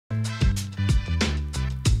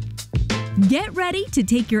Get ready to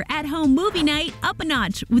take your at-home movie night up a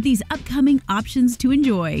notch with these upcoming options to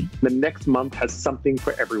enjoy. The next month has something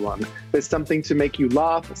for everyone. There's something to make you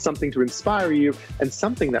laugh, something to inspire you, and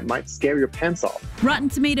something that might scare your pants off. Rotten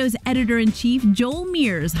Tomatoes editor-in-chief Joel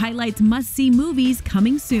Mears highlights must-see movies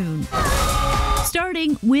coming soon.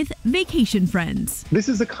 Starting with Vacation Friends. This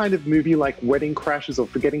is a kind of movie like Wedding Crashers or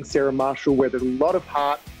Forgetting Sarah Marshall where there's a lot of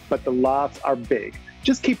heart, but the laughs are big.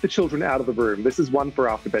 Just keep the children out of the room. This is one for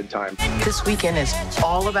after bedtime. This weekend is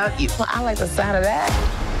all about you. Well, I like the sound of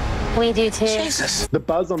that. We do too. Jesus. The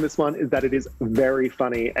buzz on this one is that it is very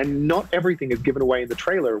funny, and not everything is given away in the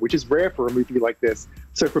trailer, which is rare for a movie like this.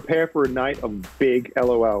 So prepare for a night of big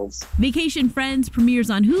LOLs. Vacation Friends premieres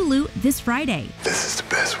on Hulu this Friday. This is the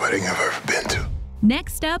best wedding I've ever been to.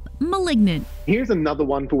 Next up, Malignant. Here's another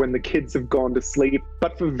one for when the kids have gone to sleep,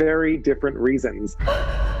 but for very different reasons.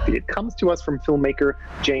 It comes to us from filmmaker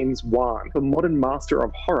James Wan, the modern master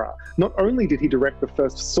of horror. Not only did he direct the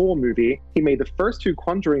first Saw movie, he made the first two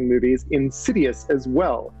Conjuring movies, Insidious as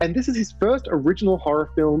well. And this is his first original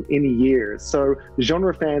horror film in years, so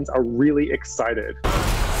genre fans are really excited.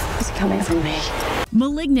 It's coming from me.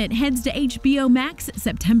 Malignant heads to HBO Max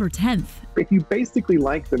September 10th. If you basically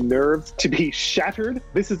like the nerves to be shattered,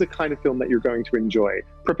 this is the kind of film that you're going to enjoy.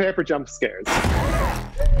 Prepare for jump scares.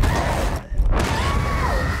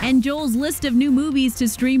 And Joel's list of new movies to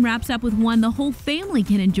stream wraps up with one the whole family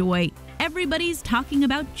can enjoy. Everybody's talking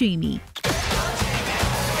about Jamie.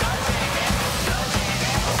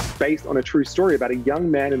 Based on a true story about a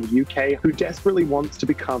young man in the UK who desperately wants to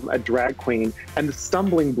become a drag queen and the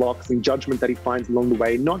stumbling blocks and judgment that he finds along the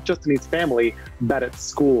way, not just in his family, but at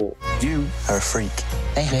school. You are a freak.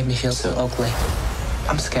 They made me feel so ugly.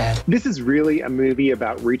 I'm scared. This is really a movie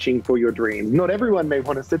about reaching for your dreams. Not everyone may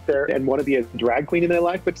want to sit there and want to be a drag queen in their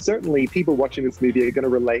life, but certainly people watching this movie are going to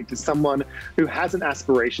relate to someone who has an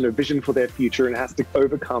aspiration, a vision for their future, and has to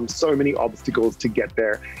overcome so many obstacles to get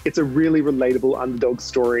there. It's a really relatable underdog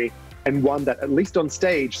story, and one that, at least on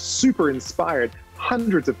stage, super inspired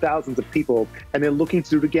hundreds of thousands of people, and they're looking to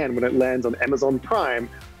do it again when it lands on Amazon Prime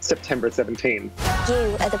September 17. You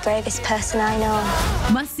are the bravest person I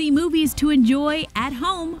know. Must-see movies to enjoy at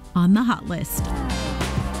home on the Hot List.